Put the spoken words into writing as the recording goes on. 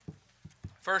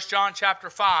1 John chapter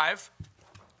 5.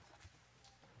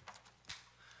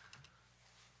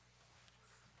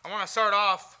 I want to start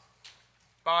off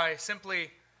by simply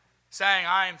saying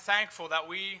I am thankful that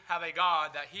we have a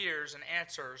God that hears and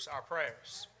answers our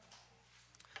prayers.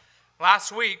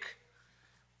 Last week,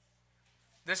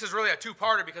 this is really a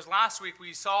two-parter because last week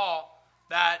we saw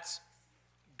that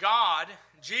God,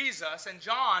 Jesus, and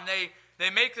John, they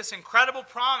make this incredible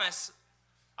promise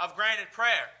of granted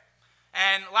prayer.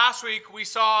 And last week we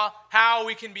saw how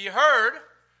we can be heard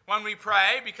when we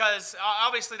pray, because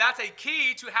obviously that's a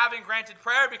key to having granted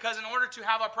prayer, because in order to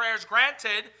have our prayers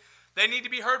granted, they need to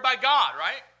be heard by God,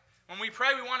 right? When we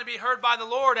pray, we want to be heard by the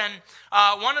Lord. And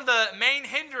one of the main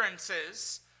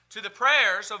hindrances to the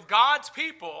prayers of God's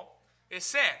people is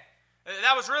sin.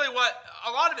 That was really what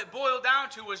a lot of it boiled down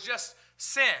to, was just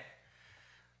sin.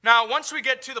 Now, once we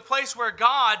get to the place where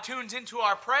God tunes into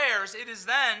our prayers, it is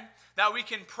then that we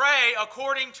can pray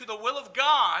according to the will of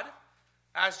God,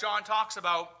 as John talks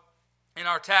about in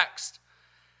our text.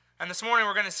 And this morning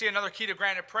we're going to see another key to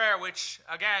granted prayer, which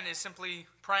again is simply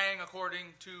praying according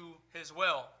to His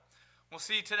will. We'll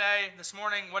see this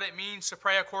morning, what it means to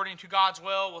pray according to God's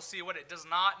will. We'll see what it does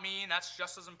not mean. That's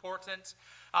just as important.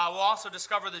 We'll also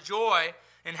discover the joy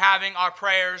in having our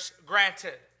prayers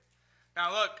granted.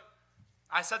 Now look,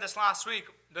 I said this last week,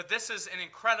 that this is an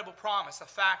incredible promise, the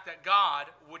fact that God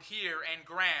would hear and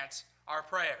grant our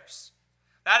prayers.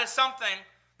 That is something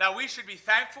that we should be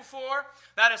thankful for.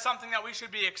 That is something that we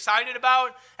should be excited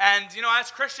about. And,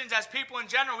 as Christians, as people in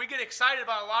general, we get excited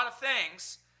about a lot of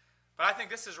things. But I think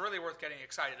this is really worth getting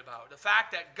excited about. The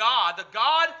fact that God, the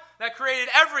God that created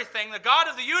everything, the God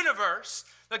of the universe,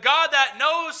 the God that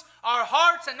knows our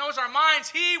hearts and knows our minds,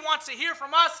 He wants to hear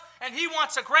from us and He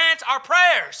wants to grant our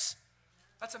prayers.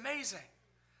 That's amazing.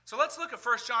 So let's look at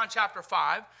 1 John chapter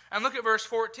 5 and look at verse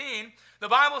 14. The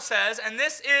Bible says, and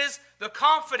this is the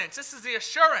confidence, this is the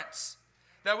assurance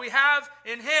that we have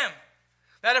in Him,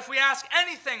 that if we ask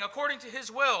anything according to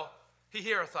His will, He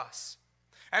heareth us.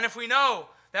 And if we know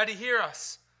that He heareth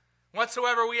us,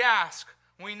 whatsoever we ask,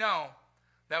 we know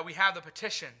that we have the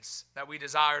petitions that we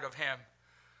desired of Him.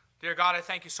 Dear God, I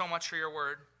thank You so much for Your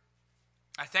word.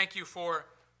 I thank You for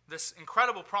this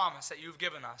incredible promise that You've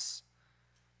given us,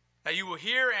 that You will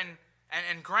hear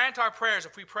and grant our prayers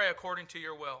if we pray according to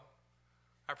Your will.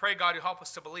 I pray, God, You help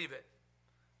us to believe it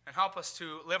and help us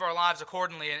to live our lives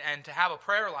accordingly and to have a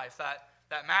prayer life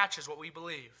that matches what we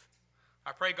believe.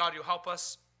 I pray, God, You help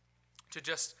us to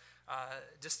just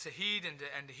to heed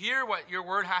and to hear what Your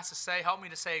word has to say. Help me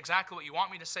to say exactly what You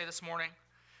want me to say this morning.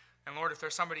 And Lord, if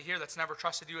there's somebody here that's never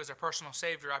trusted You as their personal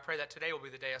Savior, I pray that today will be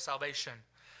the day of salvation,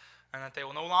 and that they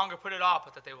will no longer put it off,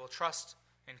 but that they will trust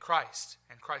in Christ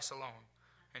and Christ alone.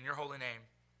 In Your holy name,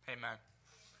 amen.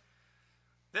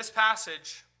 This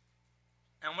passage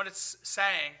and what it's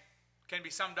saying can be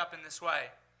summed up in this way.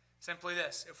 Simply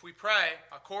this: if we pray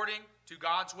according to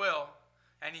God's will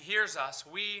and He hears us,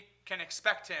 we can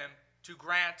expect Him to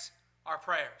grant our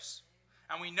prayers.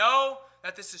 And we know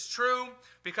that this is true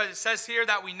because it says here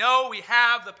that we know we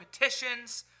have the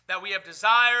petitions that we have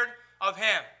desired of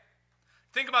Him.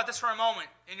 Think about this for a moment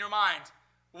in your mind.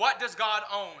 What does God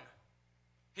own?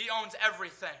 He owns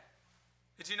everything.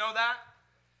 Did you know that?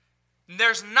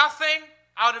 There's nothing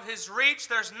out of His reach.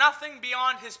 There's nothing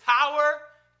beyond His power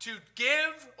to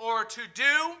give or to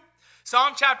do.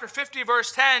 Psalm chapter 50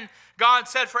 verse 10, God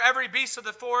said, for every beast of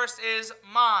the forest is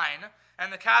mine,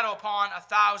 and the cattle upon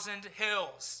 1,000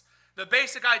 hills. The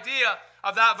basic idea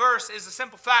of that verse is the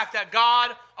simple fact that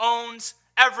God owns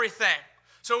everything.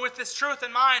 So with this truth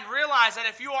in mind, realize that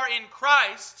if you are in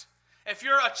Christ, if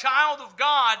you're a child of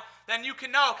God, then you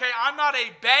can know, okay, I'm not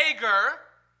a beggar,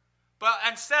 but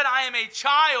instead I am a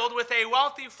child with a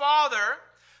wealthy Father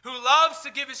who loves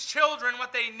to give His children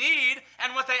what they need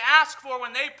and what they ask for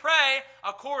when they pray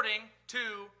according to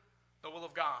the will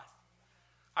of God.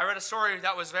 I read a story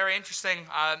that was very interesting.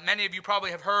 Many of you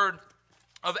probably have heard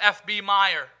of F.B.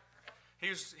 Meyer. He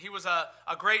was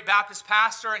a great Baptist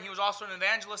pastor, and he was also an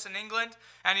evangelist in England,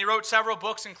 and he wrote several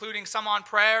books, including some on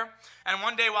prayer. And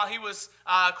one day while he was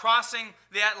crossing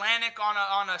the Atlantic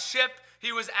on a ship,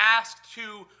 he was asked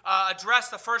to address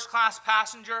the first-class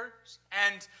passengers,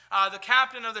 and the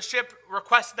captain of the ship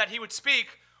requested that he would speak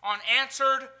on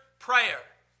answered prayer.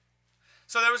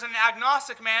 So there was an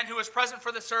agnostic man who was present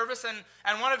for the service,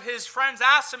 and one of his friends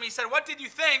asked him, he said, what did you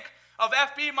think of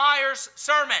F.B. Meyer's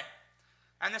sermon?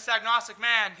 And this agnostic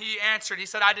man, he answered, he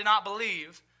said, I did not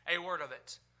believe a word of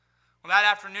it. Well, that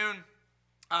afternoon,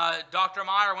 Dr.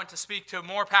 Meyer went to speak to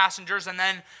more passengers, and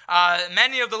then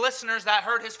many of the listeners that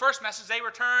heard his first message, they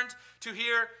returned to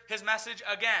hear his message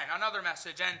again, another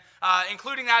message, and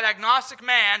including that agnostic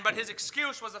man, but his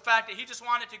excuse was the fact that he just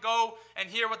wanted to go and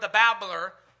hear what the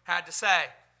babbler had to say.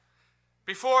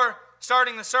 Before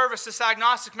starting the service, this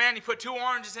agnostic man, he put 2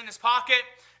 oranges in his pocket,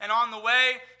 and on the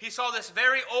way, he saw this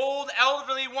very old,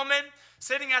 elderly woman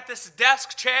sitting at this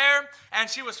desk chair, and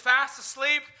she was fast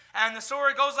asleep. And the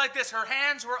story goes like this. Her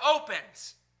hands were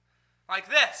opened, like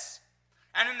this.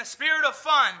 And in the spirit of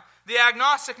fun, the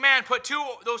agnostic man put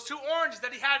those 2 oranges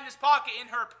that he had in his pocket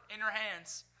in her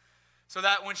hands, so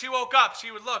that when she woke up,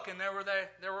 she would look, and there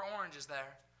were oranges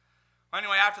there.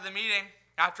 Anyway, after the meeting,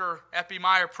 after F.B.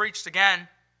 Meyer preached again,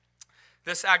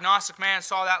 this agnostic man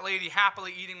saw that lady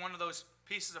happily eating one of those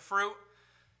pieces of fruit.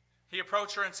 He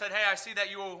approached her and said, "Hey, I see that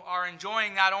you are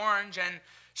enjoying that orange." And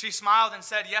she smiled and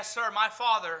said, "Yes, sir, my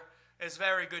father is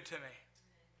very good to me."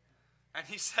 And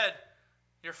he said,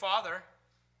 "Your father?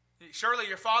 Surely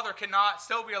your father cannot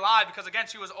still be alive," because again,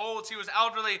 she was old, she was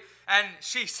elderly, and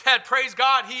she said, "Praise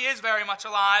God, he is very much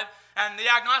alive." And the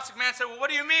agnostic man said, "Well, what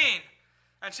do you mean?"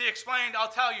 And she explained, "I'll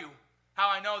tell you how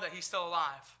I know that he's still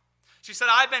alive." She said,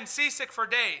 "I've been seasick for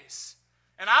days,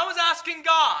 and I was asking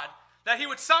God that he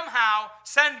would somehow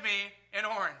send me an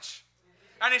orange."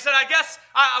 And he said, "I guess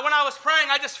when I was praying,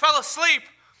 I just fell asleep.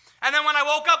 And then when I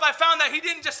woke up, I found that he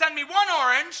didn't just send me 1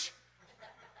 orange,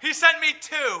 he sent me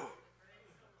 2.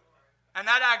 And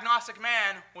that agnostic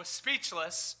man was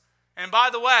speechless. And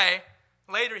by the way,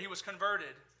 later he was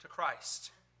converted to Christ.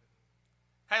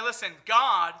 Hey, listen,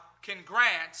 God can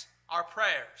grant our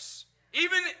prayers,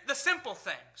 even the simple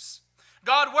things.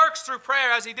 God works through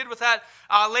prayer, as he did with that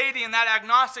lady and that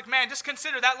agnostic man. Just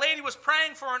consider, that lady was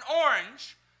praying for an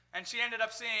orange, and she ended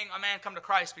up seeing a man come to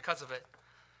Christ because of it.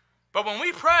 But when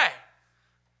we pray,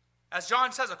 as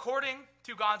John says, according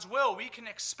to God's will, we can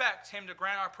expect him to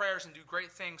grant our prayers and do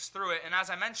great things through it. And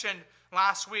as I mentioned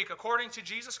last week, according to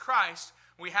Jesus Christ,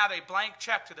 we have a blank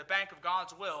check to the bank of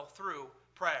God's will through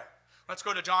prayer. Let's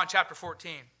go to John chapter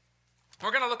 14.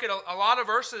 We're going to look at a lot of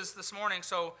verses this morning,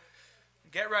 so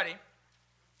get ready.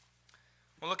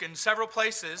 We'll look in several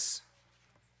places.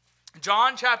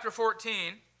 John chapter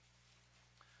 14.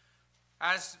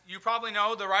 As you probably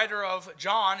know, the writer of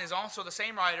John is also the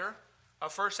same writer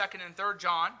of 1st, 2nd, and 3rd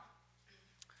John.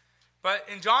 But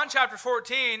in John chapter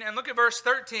 14, and look at verse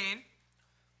 13,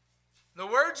 the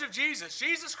words of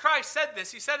Jesus Christ said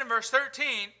this. He said in verse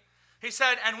 13, he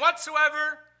said, "And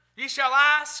whatsoever ye shall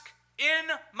ask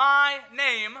in my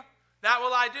name, that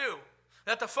will I do,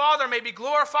 that the Father may be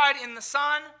glorified in the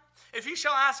Son. If ye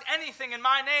shall ask anything in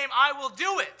my name, I will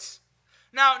do it."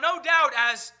 Now, no doubt,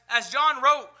 as John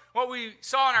wrote what we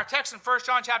saw in our text in 1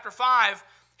 John chapter 5,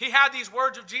 he had these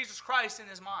words of Jesus Christ in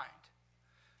his mind.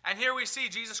 And here we see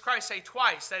Jesus Christ say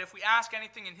twice that if we ask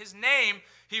anything in his name,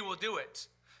 he will do it.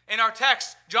 In our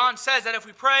text, John says that if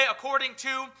we pray according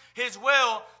to his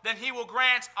will, then he will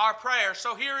grant our prayer.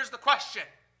 So here is the question.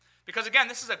 Because again,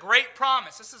 this is a great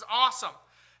promise. This is awesome.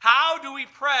 How do we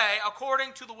pray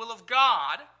according to the will of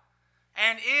God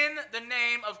and in the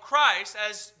name of Christ,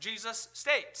 as Jesus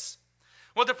states?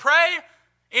 Well, to pray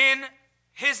in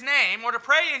his name, or to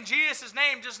pray in Jesus'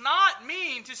 name, does not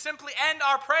mean to simply end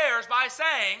our prayers by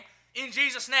saying, "In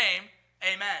Jesus' name,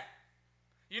 amen."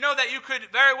 You know that you could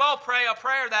very well pray a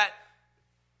prayer that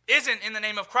isn't in the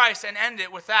name of Christ and end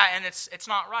it with that, and it's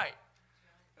not right.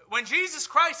 When Jesus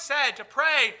Christ said to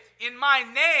pray in my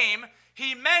name,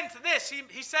 he meant this.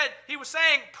 He was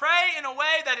saying, pray in a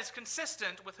way that is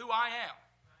consistent with who I am.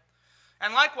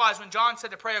 And likewise, when John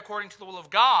said to pray according to the will of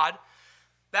God,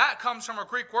 that comes from a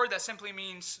Greek word that simply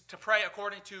means to pray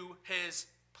according to his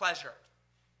pleasure.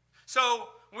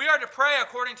 So we are to pray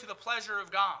according to the pleasure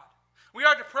of God. We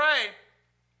are to pray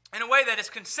in a way that is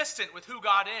consistent with who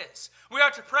God is. We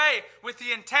are to pray with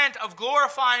the intent of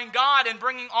glorifying God and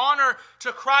bringing honor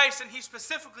to Christ. And he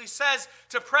specifically says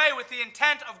to pray with the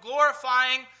intent of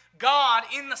glorifying God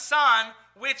in the Son,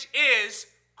 which is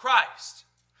Christ.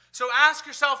 So ask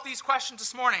yourself these questions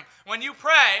this morning. When you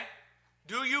pray,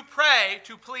 do you pray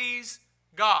to please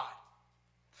God?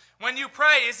 When you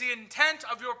pray, is the intent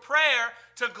of your prayer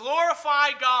to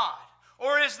glorify God?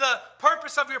 Or is the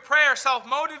purpose of your prayer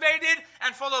self-motivated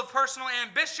and full of personal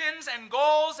ambitions and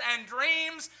goals and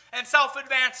dreams and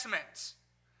self-advancement?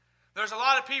 There's a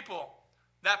lot of people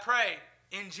that pray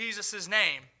in Jesus'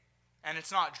 name, and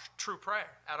it's not true prayer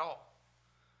at all.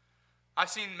 I've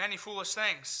seen many foolish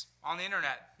things on the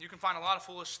internet. You can find a lot of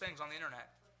foolish things on the internet.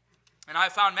 And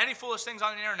I've found many foolish things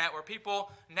on the internet where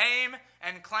people name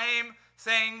and claim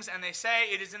things and they say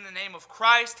it is in the name of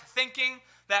Christ, thinking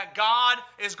that God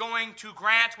is going to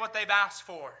grant what they've asked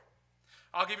for.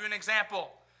 I'll give you an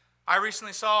example. I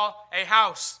recently saw a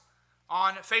house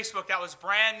on Facebook that was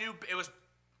brand new. It was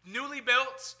newly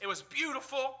built. It was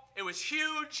beautiful. It was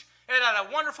huge. It had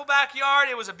a wonderful backyard.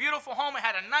 It was a beautiful home. It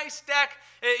had a nice deck.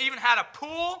 It even had a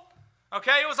pool.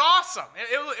 Okay, it was awesome.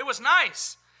 It was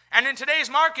nice. And in today's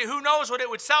market, who knows what it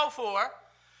would sell for?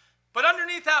 But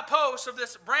underneath that post of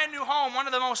this brand new home, one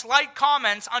of the most liked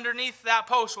comments underneath that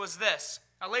post was this.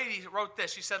 A lady wrote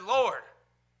this. She said, "Lord,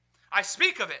 I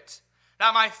speak of it,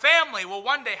 that my family will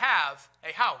one day have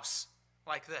a house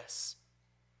like this."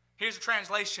 Here's a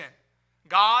translation.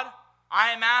 God, I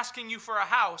am asking you for a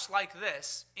house like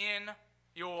this in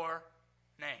your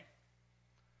name.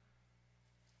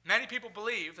 Many people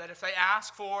believe that if they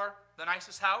ask for the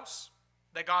nicest house,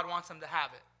 that God wants them to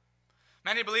have it.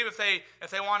 Many believe if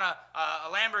they want a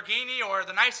Lamborghini or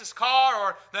the nicest car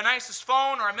or the nicest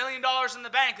phone or $1 million in the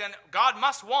bank, then God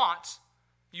must want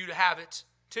you to have it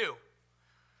too.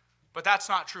 But that's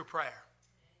not true prayer.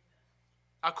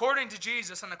 According to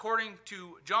Jesus and according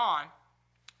to John,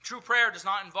 true prayer does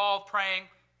not involve praying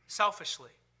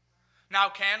selfishly. Now,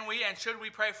 can we and should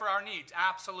we pray for our needs?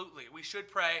 Absolutely. We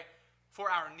should pray for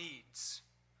our needs.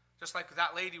 Just like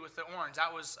that lady with the orange,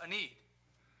 that was a need.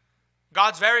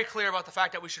 God's very clear about the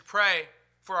fact that we should pray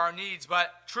for our needs,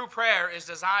 but true prayer is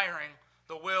desiring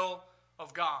the will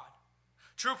of God.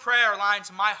 True prayer lines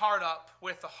my heart up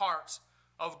with the heart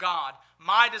of God.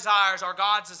 My desires are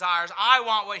God's desires. I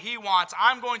want what He wants.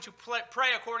 I'm going to pray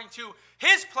according to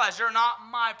His pleasure, not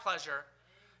my pleasure.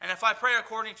 And if I pray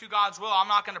according to God's will, I'm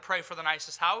not going to pray for the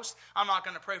nicest house. I'm not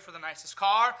going to pray for the nicest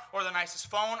car or the nicest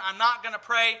phone. I'm not going to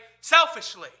pray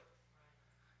selfishly.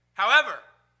 However,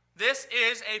 this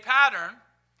is a pattern,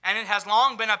 and it has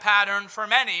long been a pattern for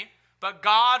many, but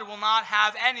God will not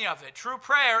have any of it. True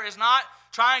prayer is not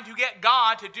trying to get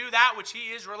God to do that which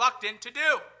He is reluctant to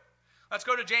do. Let's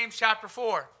go to James chapter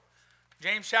 4.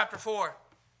 James chapter 4.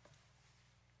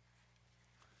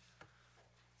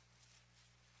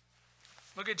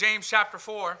 Look at James chapter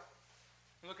 4.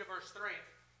 Look at verse 3.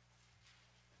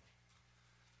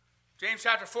 James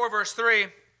chapter 4, verse 3.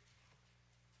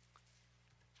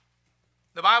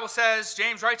 The Bible says,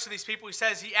 James writes to these people, he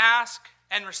says, "Ye ask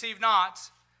and receive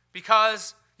not,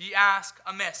 because ye ask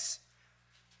amiss,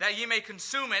 that ye may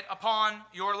consume it upon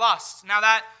your lusts." Now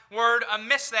that word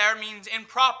amiss there means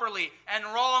improperly and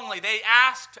wrongly. They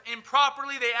asked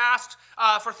improperly. They asked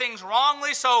for things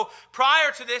wrongly. So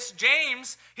prior to this,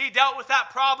 James, he dealt with that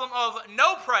problem of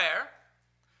no prayer,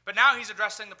 but now he's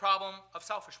addressing the problem of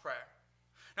selfish prayer.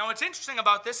 Now what's interesting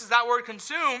about this is that word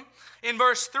consume in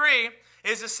verse 3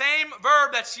 is the same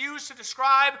verb that's used to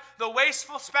describe the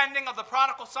wasteful spending of the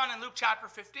prodigal son in Luke chapter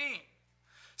 15.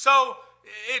 So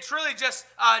it's really just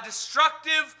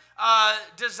destructive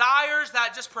desires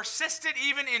that just persisted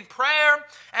even in prayer.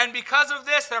 And because of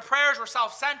this, their prayers were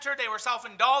self-centered, they were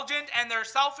self-indulgent, and their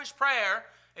selfish prayer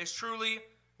is truly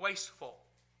wasteful.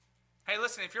 Hey,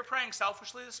 listen, if you're praying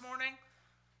selfishly this morning,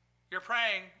 you're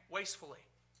praying wastefully.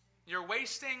 You're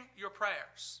wasting your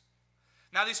prayers.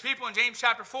 Now, these people in James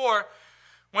chapter 4,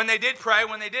 when they did pray,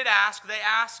 when they did ask, they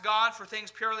asked God for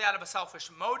things purely out of a selfish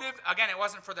motive. Again, it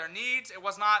wasn't for their needs. It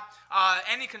was not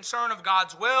any concern of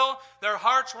God's will. Their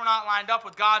hearts were not lined up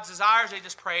with God's desires. They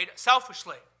just prayed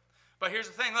selfishly. But here's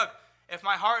the thing. Look, if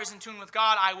my heart is in tune with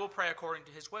God, I will pray according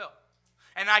to His will.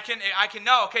 And I can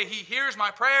know, okay, He hears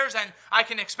my prayers, and I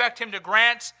can expect Him to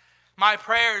grant my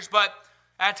prayers. But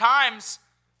at times,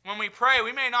 when we pray,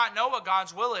 we may not know what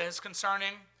God's will is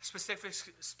concerning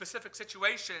specific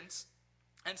situations.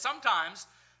 And sometimes,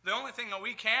 the only thing that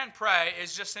we can pray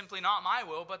is just simply not my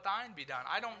will, but thine be done.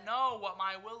 I don't know what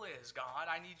my will is, God.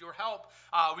 I need your help.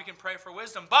 We can pray for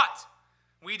wisdom. But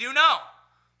we do know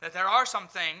that there are some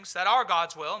things that are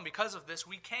God's will, and because of this,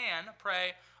 we can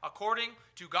pray according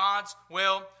to God's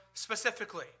will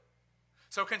specifically.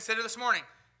 So consider this morning,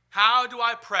 how do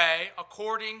I pray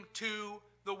according to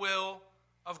the will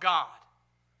of God?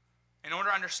 In order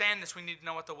to understand this, we need to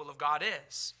know what the will of God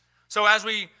is. So as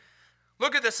we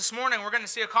look at this morning, we're going to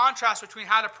see a contrast between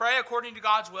how to pray according to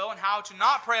God's will and how to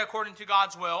not pray according to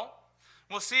God's will.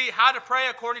 We'll see how to pray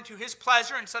according to His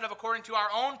pleasure instead of according to our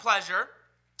own pleasure.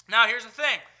 Now, here's the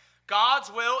thing.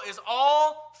 God's will is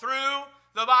all through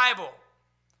the Bible.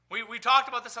 We talked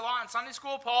about this a lot in Sunday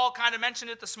school. Paul kind of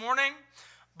mentioned it this morning.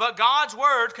 But God's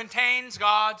Word contains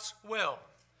God's will.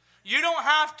 You don't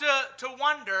have to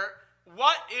wonder,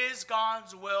 what is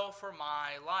God's will for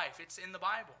my life? It's in the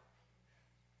Bible.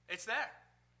 It's there.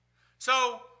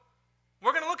 So,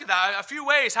 we're going to look at that, a few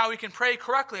ways how we can pray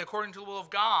correctly according to the will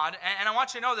of God. And I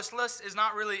want you to know this list is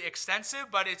not really extensive,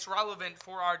 but it's relevant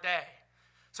for our day.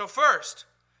 So first,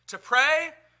 to pray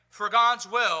for God's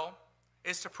will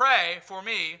is to pray for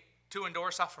me to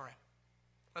endure suffering.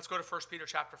 Let's go to 1 Peter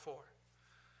chapter 4.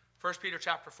 1 Peter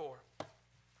chapter 4.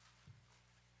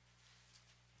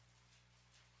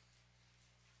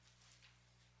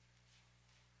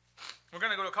 We're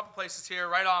going to go to a couple places here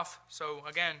right off. So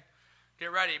again,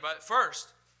 get ready. But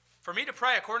first, for me to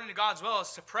pray according to God's will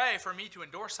is to pray for me to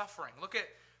endure suffering. Look at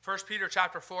 1 Peter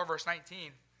chapter 4, verse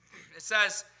 19. It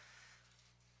says,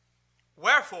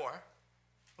 "Wherefore,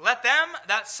 let them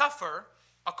that suffer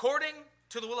according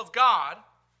to the will of God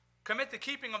commit the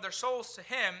keeping of their souls to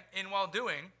him in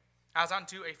well-doing, as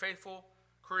unto a faithful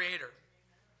Creator."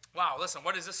 Wow, listen,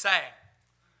 what is this saying?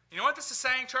 You know what this is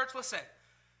saying, church? Listen.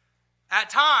 At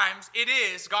times, it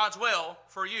is God's will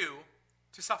for you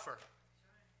to suffer.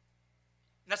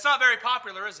 That's not very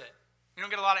popular, is it? You don't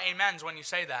get a lot of amens when you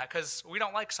say that, because we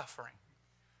don't like suffering.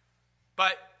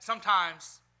 But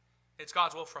sometimes, it's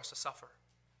God's will for us to suffer.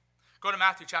 Go to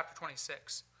Matthew chapter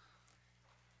 26.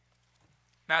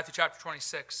 Matthew chapter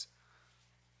 26.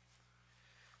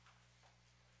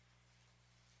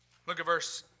 Look at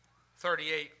verse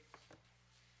 38.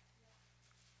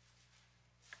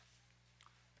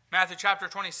 Matthew chapter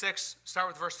 26, start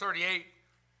with verse 38.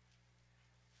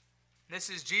 This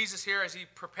is Jesus here as he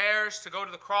prepares to go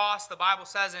to the cross. The Bible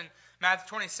says in Matthew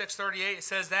 26, 38, it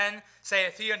says, "Then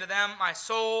saith he unto them, My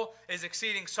soul is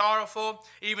exceeding sorrowful,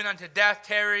 even unto death.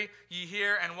 Tarry ye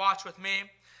here and watch with me.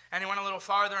 And he went a little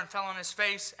farther and fell on his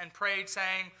face and prayed,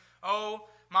 saying, O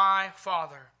my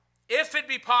Father, if it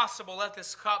be possible, let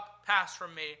this cup pass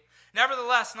from me.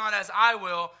 Nevertheless, not as I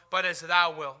will, but as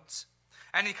thou wilt.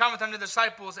 And he cometh unto the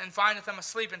disciples, and findeth them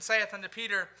asleep, and saith unto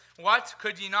Peter, What,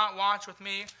 could ye not watch with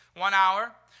me 1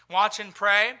 hour? Watch and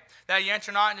pray, that ye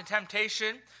enter not into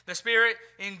temptation. The spirit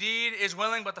indeed is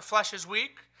willing, but the flesh is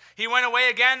weak. He went away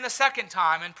again the second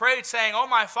time, and prayed, saying, O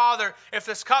my Father, if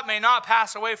this cup may not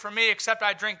pass away from me, except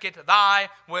I drink it, thy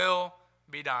will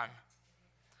be done."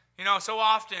 You know, so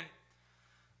often,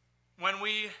 when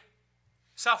we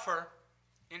suffer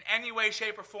in any way,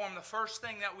 shape, or form, the first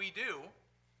thing that we do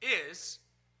is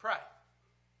pray.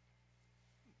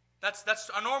 That's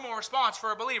a normal response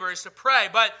for a believer, is to pray.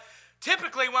 But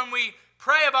typically when we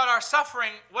pray about our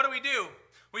suffering, what do?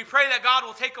 We pray that God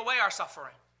will take away our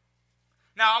suffering.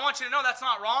 Now, I want you to know that's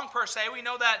not wrong per se. We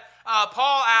know that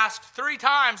Paul asked 3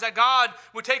 times that God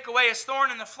would take away his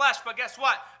thorn in the flesh, but guess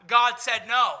what? God said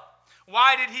no.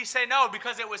 Why did he say no?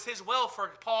 Because it was his will for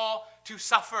Paul to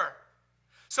suffer.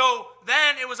 So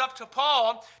then it was up to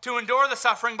Paul to endure the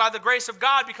suffering by the grace of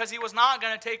God, because he was not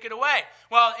going to take it away.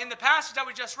 Well, in the passage that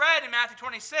we just read in Matthew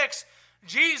 26,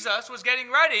 Jesus was getting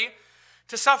ready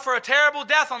to suffer a terrible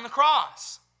death on the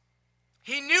cross.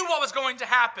 He knew what was going to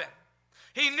happen.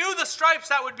 He knew the stripes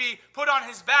that would be put on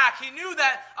his back. He knew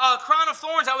that crown of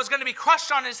thorns that was going to be crushed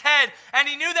on his head. And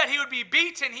he knew that he would be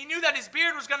beaten. He knew that his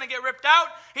beard was going to get ripped out.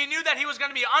 He knew that he was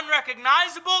going to be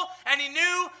unrecognizable. And he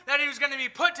knew that he was going to be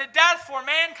put to death for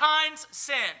mankind's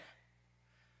sin.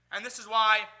 And this is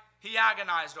why he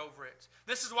agonized over it.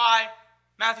 This is why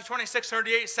Matthew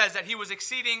 26:38 says that he was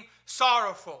exceeding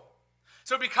sorrowful.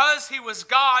 So because he was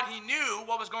God, he knew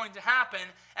what was going to happen.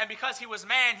 And because he was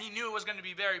man, he knew it was going to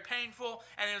be very painful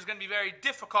and it was going to be very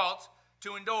difficult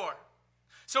to endure.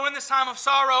 So in this time of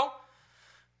sorrow,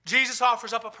 Jesus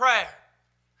offers up a prayer.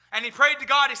 And he prayed to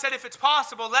God. He said, if it's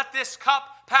possible, let this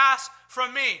cup pass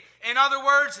from me. In other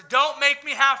words, don't make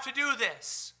me have to do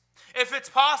this. If it's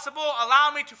possible,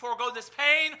 allow me to forego this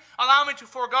pain. Allow me to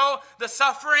forego the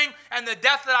suffering and the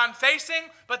death that I'm facing.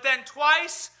 But then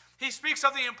twice, he speaks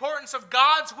of the importance of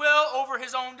God's will over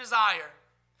his own desire.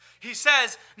 He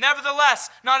says,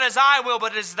 nevertheless, not as I will,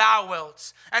 but as thou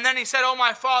wilt. And then he said, O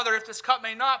my Father, if this cup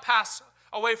may not pass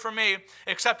away from me,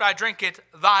 except I drink it,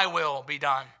 thy will be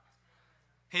done.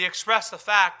 He expressed the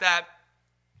fact that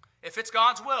if it's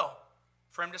God's will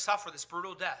for him to suffer this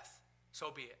brutal death, so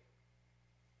be it.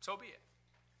 So be it.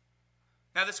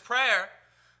 Now this prayer,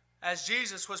 as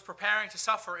Jesus was preparing to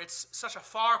suffer, it's such a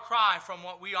far cry from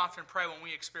what we often pray when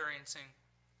we're experiencing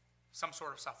some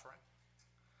sort of suffering.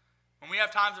 When we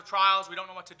have times of trials, we don't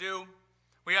know what to do.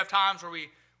 We have times where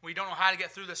we don't know how to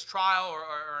get through this trial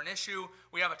or an issue.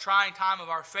 We have a trying time of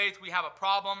our faith. We have a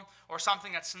problem or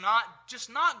something that's just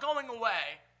not going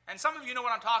away. And some of you know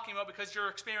what I'm talking about because you're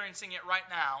experiencing it right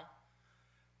now.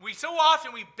 So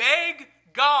often we beg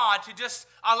God to just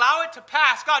allow it to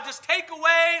pass. God, just take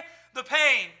away the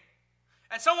pain.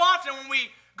 And so often when we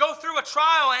go through a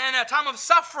trial and a time of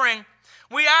suffering,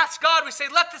 we ask God, we say,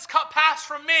 let this cup pass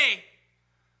from me.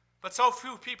 But so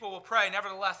few people will pray,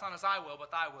 nevertheless, not as I will,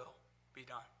 but thy will be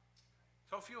done.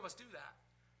 So few of us do that.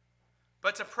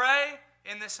 But to pray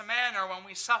in this manner when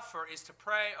we suffer is to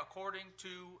pray according to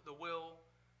the will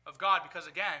of God. Because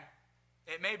again,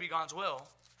 it may be God's will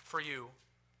for you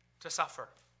to suffer.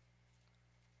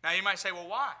 Now you might say, well,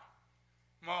 why?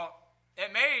 Well,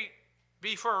 it may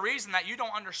be for a reason that you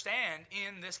don't understand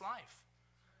in this life.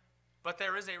 But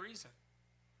there is a reason.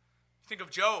 Think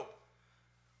of Job.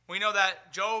 We know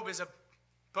that Job is a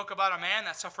book about a man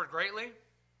that suffered greatly.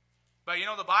 But you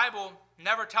know, the Bible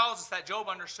never tells us that Job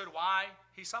understood why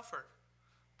he suffered.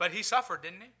 But he suffered,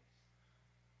 didn't he?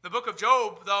 The book of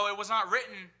Job, though it was not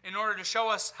written in order to show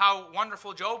us how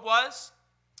wonderful Job was,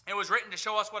 it was written to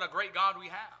show us what a great God we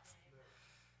have.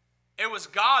 It was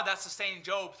God that sustained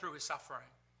Job through his suffering.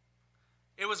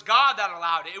 It was God that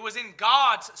allowed it. It was in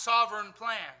God's sovereign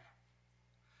plan.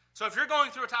 So if you're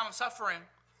going through a time of suffering,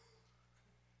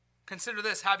 consider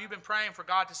this. Have you been praying for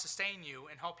God to sustain you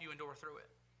and help you endure through it?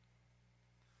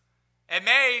 It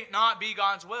may not be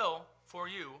God's will for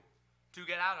you to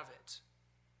get out of it.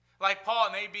 Like Paul,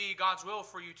 it may be God's will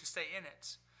for you to stay in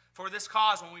it. For this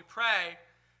cause, when we pray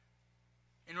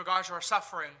in regards to our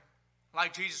suffering,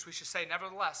 like Jesus, we should say,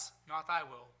 nevertheless, not thy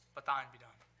will, but thine be done.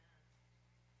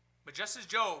 But just as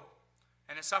Job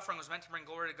and his suffering was meant to bring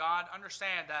glory to God,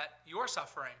 understand that your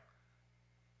suffering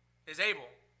is able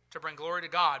to bring glory to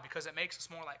God because it makes us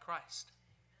more like Christ.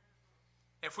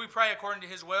 If we pray according to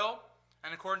his will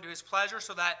and according to his pleasure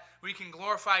so that we can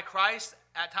glorify Christ,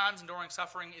 at times enduring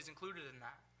suffering is included in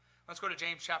that. Let's go to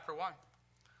James chapter 1.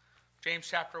 James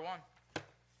chapter 1.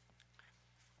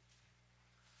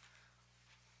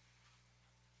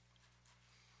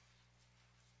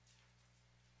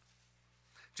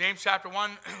 James chapter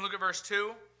 1, look at verse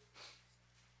 2.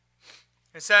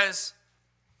 It says,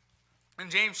 in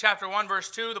James chapter 1,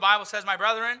 verse 2, the Bible says, my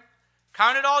brethren,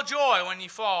 count it all joy when ye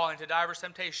fall into divers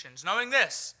temptations, knowing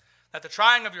this, that the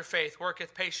trying of your faith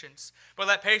worketh patience. But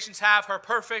let patience have her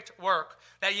perfect work,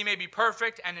 that ye may be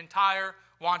perfect and entire,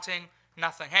 wanting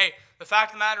nothing. Hey, the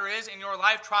fact of the matter is, in your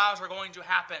life, trials are going to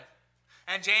happen.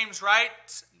 And James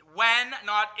writes, when,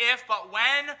 not if, but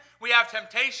when we have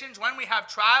temptations, when we have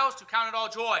trials, to count it all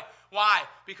joy. Why?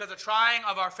 Because the trying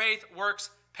of our faith works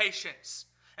patience.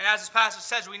 And as this passage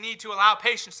says, we need to allow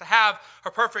patience to have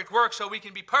her perfect work so we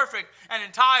can be perfect and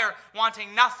entire,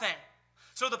 wanting nothing.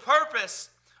 So the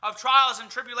purpose of trials and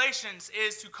tribulations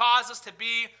is to cause us to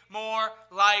be more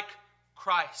like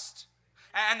Christ.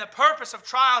 And the purpose of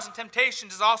trials and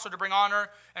temptations is also to bring honor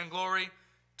and glory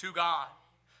to God.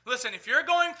 Listen, if you're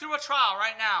going through a trial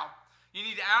right now, you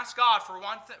need to ask God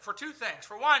for two things.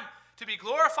 For one, to be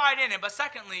glorified in it, but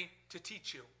secondly, to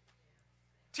teach you.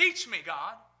 Teach me,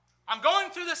 God. I'm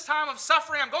going through this time of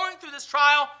suffering. I'm going through this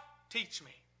trial. Teach me.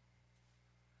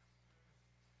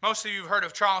 Most of you have heard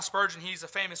of Charles Spurgeon. He's a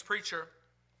famous preacher.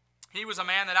 He was a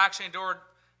man that actually endured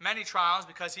many trials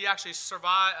because he actually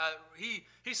survived.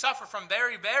 He suffered from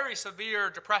very, very severe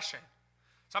depression.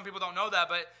 Some people don't know that,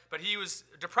 but he was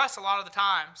depressed a lot of the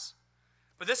times.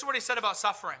 But this is what he said about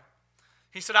suffering.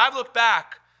 He said, I've looked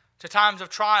back to times of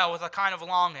trial with a kind of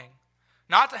longing,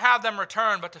 not to have them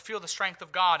return, but to feel the strength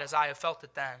of God as I have felt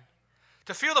it then,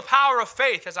 to feel the power of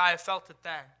faith as I have felt it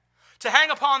then, to hang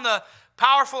upon the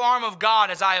powerful arm of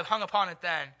God as I have hung upon it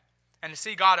then, and to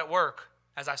see God at work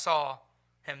as I saw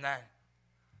him then.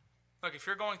 Look, if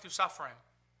you're going through suffering,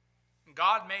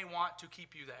 God may want to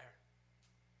keep you there.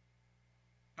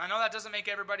 I know that doesn't make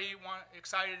everybody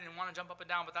excited and want to jump up and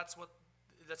down, but that's what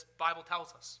the Bible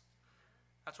tells us.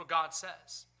 That's what God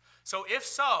says. So if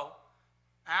so,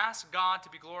 ask God to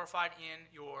be glorified in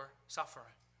your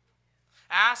suffering.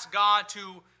 Ask God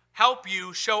to help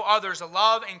you show others the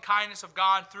love and kindness of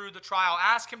God through the trial.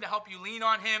 Ask him to help you lean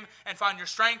on him and find your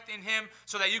strength in him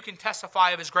so that you can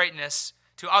testify of his greatness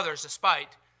to others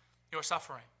despite your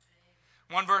suffering.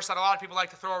 One verse that a lot of people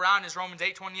like to throw around is Romans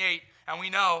 8:28, and we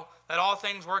know that all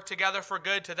things work together for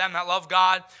good to them that love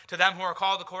God, to them who are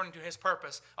called according to his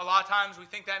purpose. A lot of times we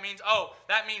think that means,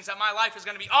 that means that my life is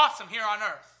going to be awesome here on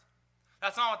earth.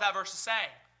 That's not what that verse is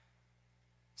saying.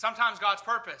 Sometimes God's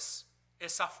purpose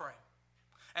is suffering.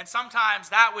 And sometimes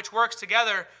that which works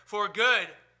together for good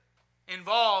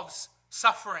involves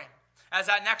suffering. As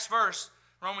that next verse,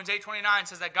 Romans 8:29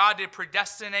 says that God did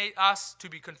predestinate us to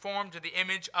be conformed to the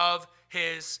image of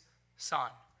his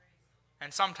Son.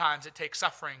 And sometimes it takes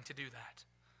suffering to do that.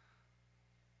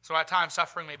 So at times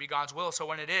suffering may be God's will. So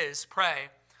when it is, pray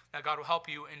that God will help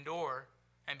you endure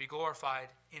and be glorified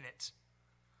in it.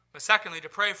 But secondly, to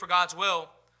pray for God's will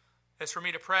is for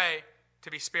me to pray to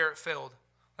be Spirit-filled.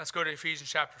 Let's go to Ephesians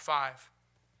chapter 5.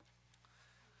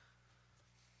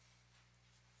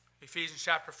 Ephesians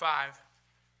chapter 5.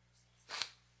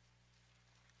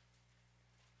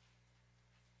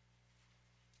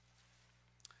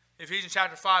 Ephesians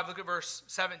chapter 5, look at verse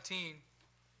 17.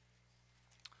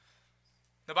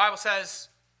 The Bible says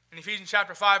in Ephesians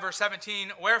chapter 5, verse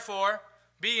 17, "Wherefore,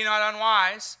 be ye not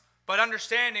unwise, but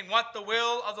understanding what the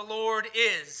will of the Lord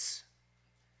is.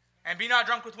 And be not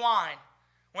drunk with wine,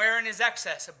 wherein is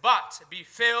excess, but be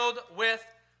filled with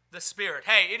the Spirit."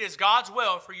 Hey, it is God's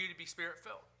will for you to be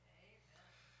Spirit-filled.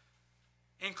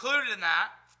 Included in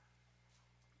that,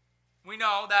 we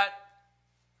know that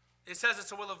it says it's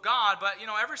the will of God, but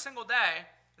every single day,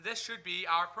 this should be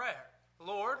our prayer.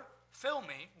 Lord, fill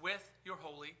me with your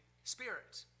Holy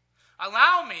Spirit.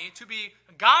 Allow me to be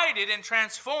guided and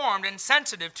transformed and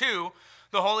sensitive to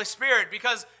the Holy Spirit.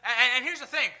 Because, and here's the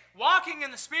thing, walking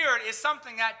in the Spirit is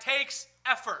something that takes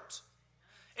effort.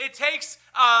 It takes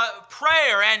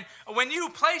prayer. And when you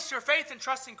place your faith and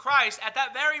trust in Christ, at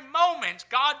that very moment,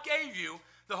 God gave you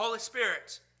the Holy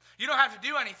Spirit. You don't have to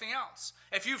do anything else.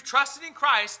 If you've trusted in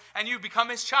Christ and you've become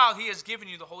His child, He has given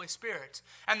you the Holy Spirit.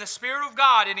 And the Spirit of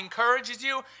God, it encourages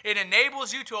you, it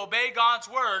enables you to obey God's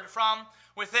word from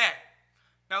within.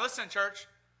 Now listen, church.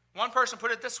 One person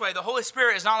put it this way: the Holy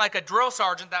Spirit is not like a drill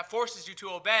sergeant that forces you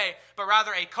to obey, but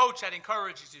rather a coach that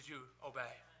encourages you to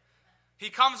obey. He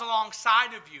comes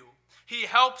alongside of you. He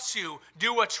helps you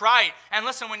do what's right. And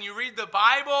listen, when you read the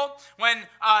Bible, when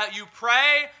you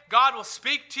pray, God will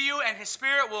speak to you and His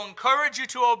Spirit will encourage you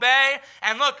to obey.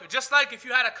 And look, just like if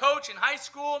you had a coach in high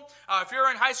school, if you're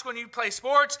in high school and you play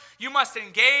sports, you must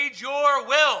engage your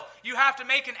will. You have to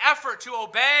make an effort to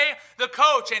obey the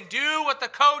coach and do what the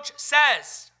coach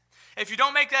says. If you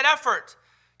don't make that effort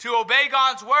to obey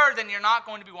God's word, then you're not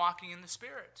going to be walking in the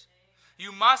Spirit.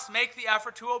 You must make the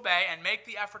effort to obey and make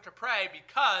the effort to pray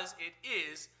because it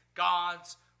is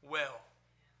God's will.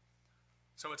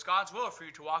 So it's God's will for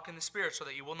you to walk in the Spirit so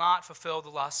that you will not fulfill the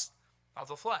lust of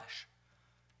the flesh.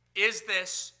 Is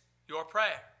this your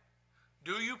prayer?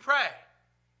 Do you pray,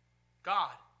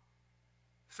 God,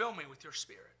 fill me with your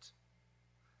Spirit?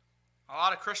 A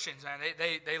lot of Christians, man,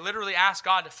 they literally ask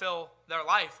God to fill their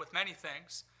life with many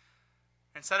things.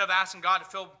 Instead of asking God to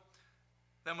fill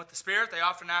them with the Spirit, they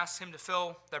often ask Him to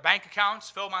fill their bank accounts,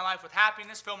 fill my life with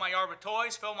happiness, fill my yard with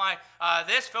toys, fill my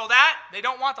this, fill that. They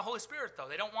don't want the Holy Spirit, though.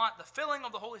 They don't want the filling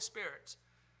of the Holy Spirit.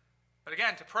 But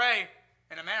again, to pray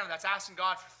in a manner that's asking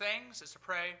God for things is to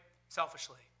pray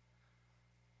selfishly.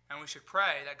 And we should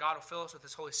pray that God will fill us with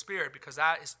His Holy Spirit because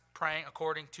that is praying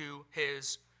according to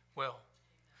His will.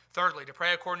 Thirdly, to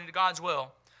pray according to God's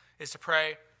will is to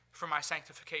pray for my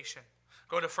sanctification.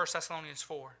 Go to 1 Thessalonians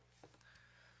 4.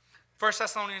 1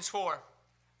 Thessalonians 4.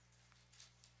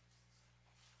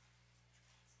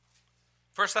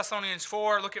 1 Thessalonians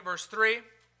 4, look at verse 3.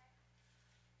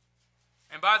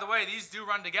 And by the way, these do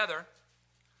run together.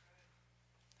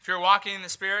 If you're walking in the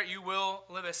Spirit, you will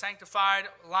live a sanctified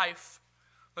life.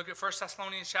 Look at 1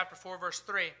 Thessalonians chapter 4, verse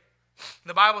 3.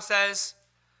 The Bible says,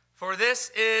 "For this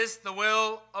is the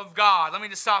will of God." Let me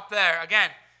just stop there.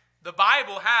 Again, the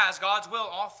Bible has God's will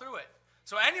all through it.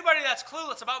 So anybody that's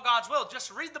clueless about God's will,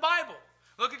 just read the Bible.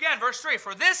 Look again, verse 3.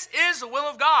 "For this is the will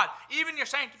of God, even your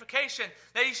sanctification,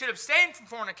 that you should abstain from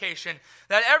fornication,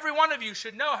 that every one of you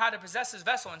should know how to possess his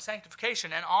vessel in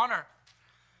sanctification and honor."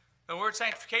 The word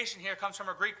sanctification here comes from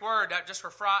a Greek word that just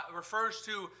refers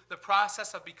to the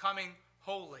process of becoming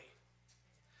holy.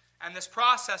 And this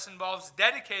process involves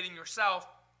dedicating yourself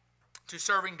to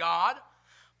serving God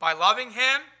by loving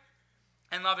Him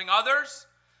and loving others.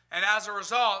 And as a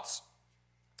result,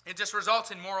 it just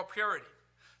results in moral purity.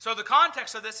 So the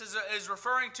context of this is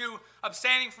referring to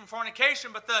abstaining from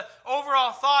fornication, but the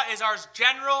overall thought is our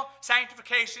general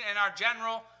sanctification and our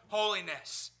general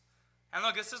holiness. And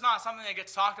look, this is not something that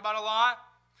gets talked about a lot.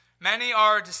 Many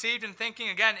are deceived in thinking,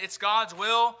 again, it's God's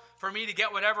will for me to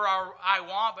get whatever I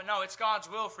want, but no, it's God's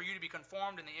will for you to be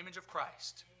conformed in the image of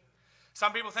Christ.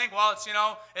 Some people think, well,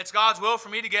 it's God's will for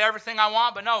me to get everything I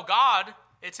want, but no, God,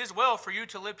 it's His will for you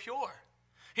to live pure.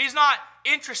 He's not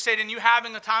interested in you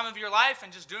having the time of your life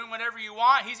and just doing whatever you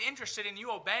want. He's interested in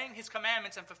you obeying His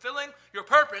commandments and fulfilling your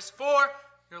purpose for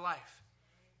your life.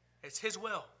 It's His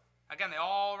will. Again, they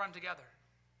all run together.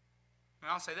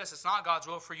 And I'll say this, it's not God's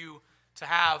will for you to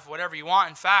have whatever you want.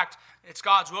 In fact, it's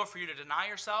God's will for you to deny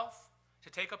yourself, to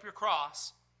take up your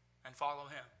cross, and follow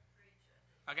Him.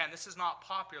 Again, this is not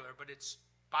popular, but it's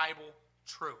Bible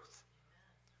truth.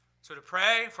 So to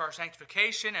pray for our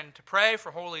sanctification and to pray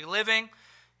for holy living,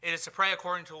 it is to pray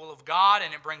according to the will of God,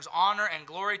 and it brings honor and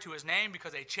glory to His name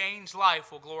because a changed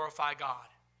life will glorify God.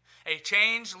 A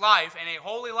changed life and a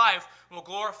holy life will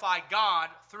glorify God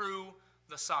through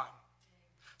the Son.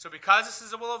 So because this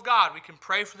is the will of God, we can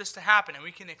pray for this to happen, and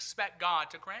we can expect God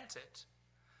to grant it.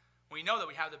 We know that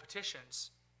we have the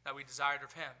petitions that we desired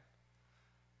of him.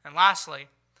 And lastly,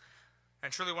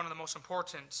 and truly one of the most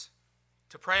important,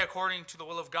 to pray according to the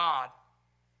will of God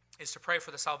is to pray for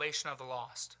the salvation of the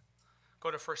lost. Go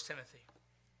to 1 Timothy.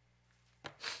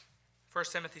 1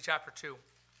 Timothy chapter 2.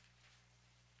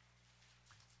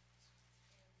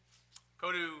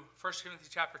 Go to 1 Timothy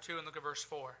chapter 2 and look at verse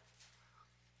 4.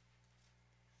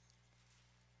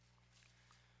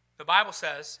 The Bible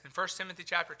says in 1 Timothy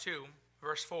chapter 2,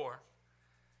 verse 4,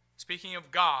 speaking of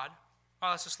God,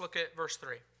 well, let's just look at verse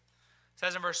 3. It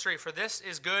says in verse 3, "For this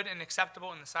is good and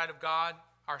acceptable in the sight of God,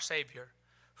 our Savior,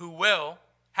 who will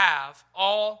have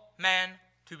all men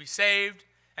to be saved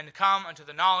and to come unto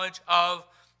the knowledge of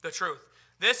the truth."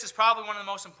 This is probably one of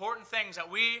the most important things that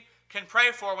we can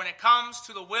pray for when it comes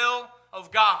to the will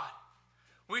of God.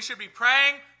 We should be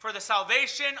praying for the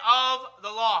salvation of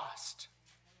the lost.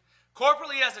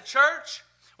 Corporately as a church,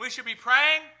 we should be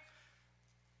praying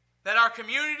that our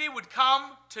community would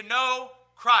come to know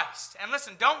Christ. And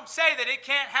listen, don't say that it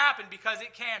can't happen, because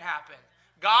it can happen.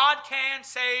 God can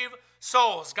save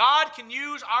souls. God can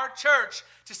use our church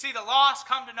to see the lost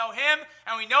come to know him.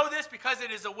 And we know this because it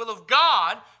is the will of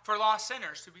God for lost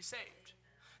sinners to be saved.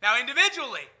 Now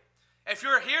individually, if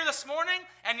you're here this morning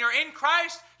and you're in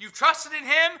Christ, you've trusted in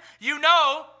him, you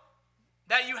know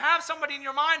that you have somebody in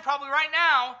your mind probably right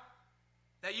now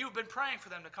that you've been praying for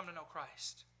them to come to know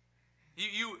Christ.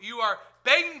 You are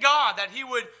begging God that he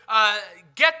would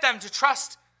get them to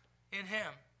trust in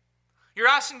him. You're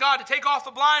asking God to take off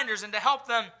the blinders and to help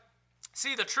them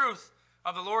see the truth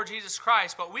of the Lord Jesus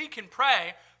Christ. But we can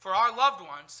pray for our loved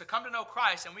ones to come to know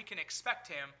Christ, and we can expect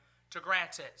him to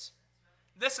grant it.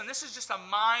 Listen, this is just a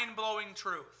mind-blowing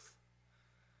truth.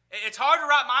 It's hard to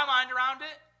wrap my mind around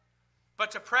it,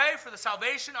 but to pray for the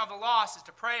salvation of the lost is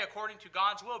to pray according to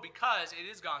God's will, because it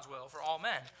is God's will for all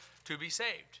men to be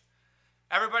saved.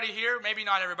 Everybody here, maybe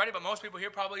not everybody, but most people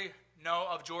here probably know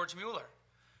of George Mueller.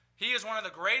 He is one of the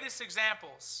greatest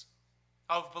examples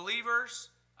of believers,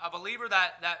 a believer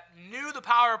that knew the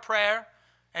power of prayer,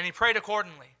 and he prayed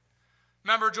accordingly.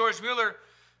 Remember George Mueller,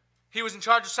 he was in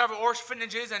charge of several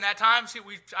orphanages, and at times,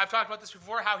 I've talked about this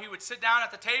before, how he would sit down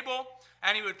at the table,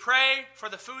 and he would pray for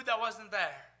the food that wasn't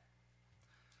there.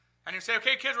 And he'd say,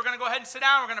 "Okay, kids, we're going to go ahead and sit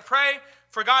down. We're going to pray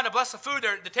for God to bless the food."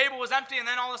 The table was empty, and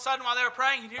then all of a sudden, while they were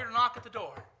praying, he'd hear a knock at the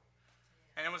door.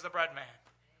 And it was the bread man.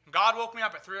 God woke me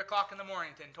up at 3 o'clock in the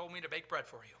morning and told me to bake bread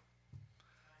for you.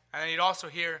 And then he'd also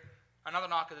hear another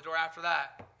knock at the door after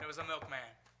that. It was the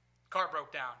milkman. Cart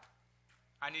broke down.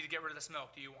 "I need to get rid of this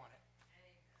milk. Do you want it?"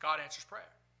 God answers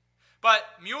prayer.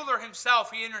 But Mueller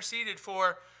himself, he interceded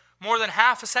for more than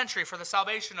half a century for the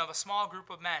salvation of a small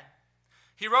group of men.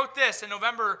 He wrote this in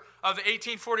November of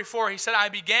 1844. He said, "I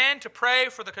began to pray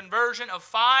for the conversion of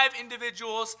 5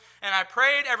 individuals, and I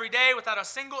prayed every day without a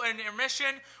single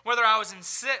intermission, whether I was in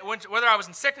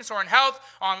sickness or in health,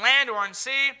 on land or on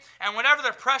sea, and whatever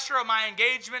the pressure of my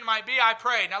engagement might be, I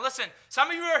prayed." Now listen, some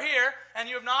of you are here and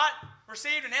you have not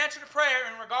received an answer to prayer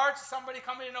in regards to somebody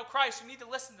coming to know Christ. You need to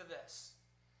listen to this.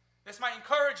 This might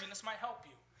encourage you and this might help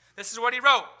you. This is what he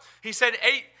wrote. He said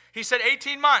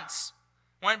 18 months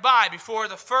went by before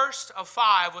the first of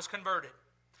 5 was converted.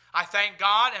 I thanked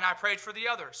God and I prayed for the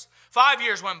others. 5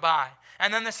 years went by,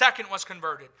 and then the second was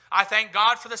converted. I thanked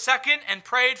God for the second and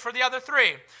prayed for the other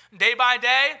 3. Day by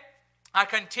day, I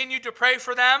continued to pray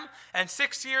for them, and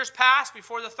 6 years passed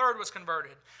before the third was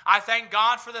converted. I thanked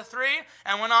God for the 3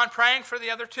 and went on praying for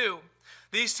the other 2.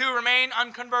 These 2 remain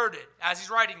unconverted, as he's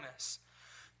writing this.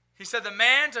 He said, "The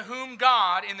man to whom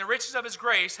God, in the riches of his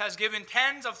grace, has given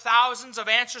tens of thousands of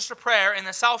answers to prayer in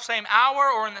the selfsame hour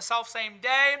or in the selfsame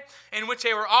day in which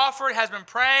they were offered, has been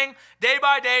praying day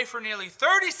by day for nearly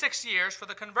 36 years for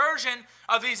the conversion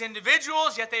of these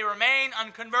individuals, yet they remain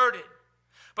unconverted.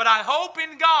 But I hope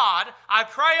in God, I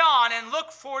pray on and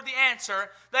look for the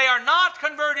answer. They are not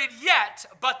converted yet,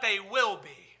 but they will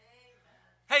be."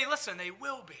 Hey, listen, they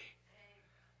will be.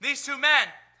 These 2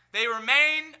 men, they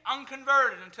remained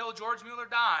unconverted until George Mueller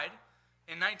died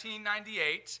in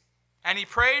 1998, and he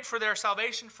prayed for their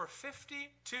salvation for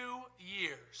 52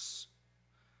 years.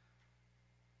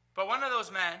 But one of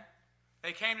those men,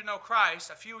 they came to know Christ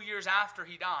a few years after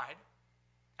he died,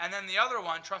 and then the other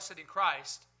one trusted in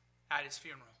Christ at his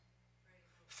funeral.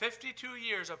 52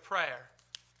 years of prayer,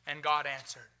 and God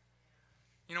answered.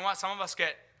 You know what? Some of us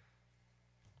get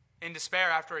in despair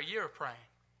after a year of praying.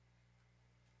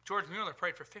 George Mueller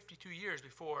prayed for 52 years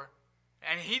before,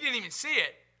 and he didn't even see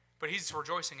it, but he's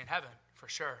rejoicing in heaven for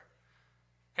sure.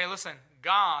 Hey, listen,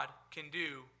 God can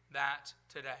do that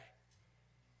today.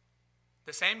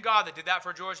 The same God that did that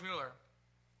for George Mueller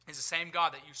is the same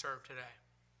God that you serve today.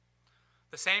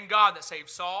 The same God that saved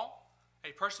Saul,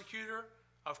 a persecutor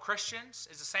of Christians,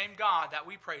 is the same God that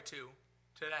we pray to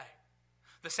today.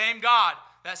 The same God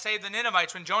that saved the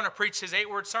Ninevites when Jonah preached his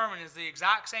 8-word sermon is the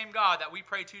exact same God that we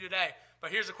pray to today.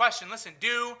 But here's the question. Listen,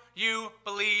 do you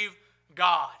believe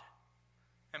God?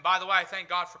 And by the way, I thank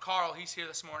God for Carl. He's here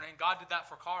this morning. God did that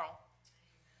for Carl.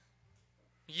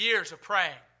 Years of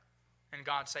praying, and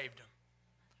God saved him.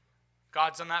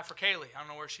 God's done that for Kaylee. I don't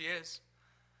know where she is.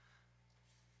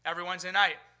 Every Wednesday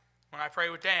night, when I pray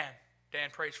with Dan,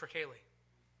 Dan prays for Kaylee.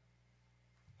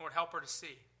 Lord, help her to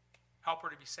see. Help her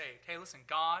to be saved. Hey, listen,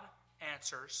 God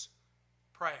answers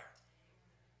prayer.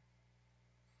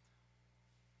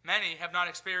 Many have not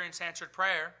experienced answered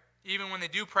prayer, even when they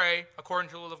do pray according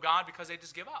to the will of God, because they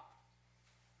just give up.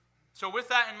 So with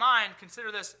that in mind, consider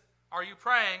this. Are you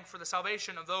praying for the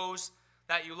salvation of those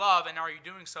that you love, and are you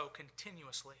doing so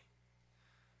continuously?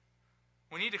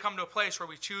 We need to come to a place where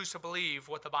we choose to believe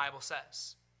what the Bible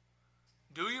says.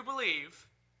 Do you believe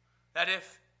that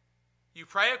if you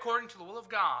pray according to the will of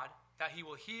God, that He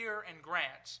will hear and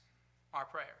grant our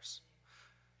prayers?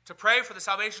 To pray for the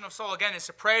salvation of soul, again, is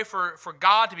to pray for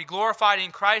God to be glorified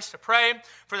in Christ. To pray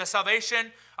for the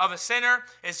salvation of a sinner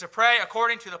is to pray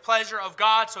according to the pleasure of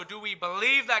God. So do we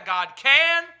believe that God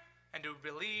can, and do we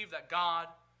believe that God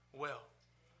will?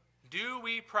 Do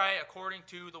we pray according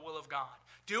to the will of God?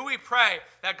 Do we pray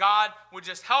that God would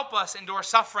just help us endure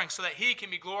suffering so that He can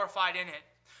be glorified in it?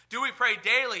 Do we pray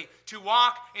daily to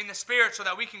walk in the Spirit so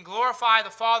that we can glorify the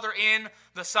Father in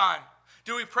the Son?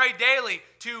 Do we pray daily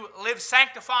to live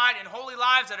sanctified and holy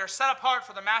lives that are set apart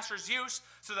for the Master's use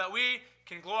so that we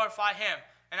can glorify Him?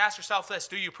 And ask yourself this,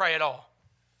 do you pray at all?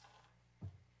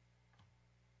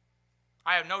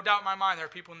 I have no doubt in my mind there are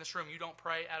people in this room, you don't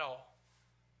pray at all.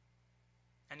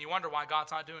 And you wonder why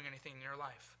God's not doing anything in your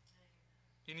life.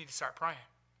 You need to start praying.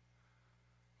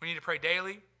 We need to pray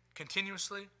daily,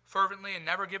 continuously, fervently, and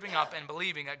never giving up, and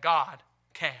believing that God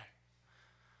can.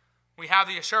 We have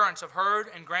the assurance of heard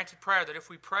and granted prayer that if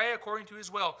we pray according to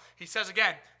His will, He says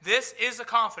again, this is the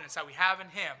confidence that we have in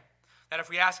Him, that if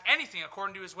we ask anything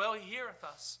according to His will, He heareth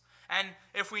us. And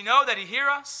if we know that He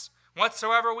heareth us,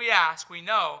 whatsoever we ask, we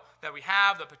know that we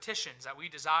have the petitions that we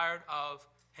desired of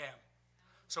Him.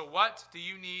 So what do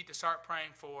you need to start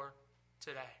praying for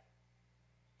today?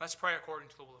 Let's pray according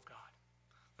to the will of God.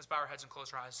 Let's bow our heads and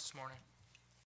close our eyes this morning.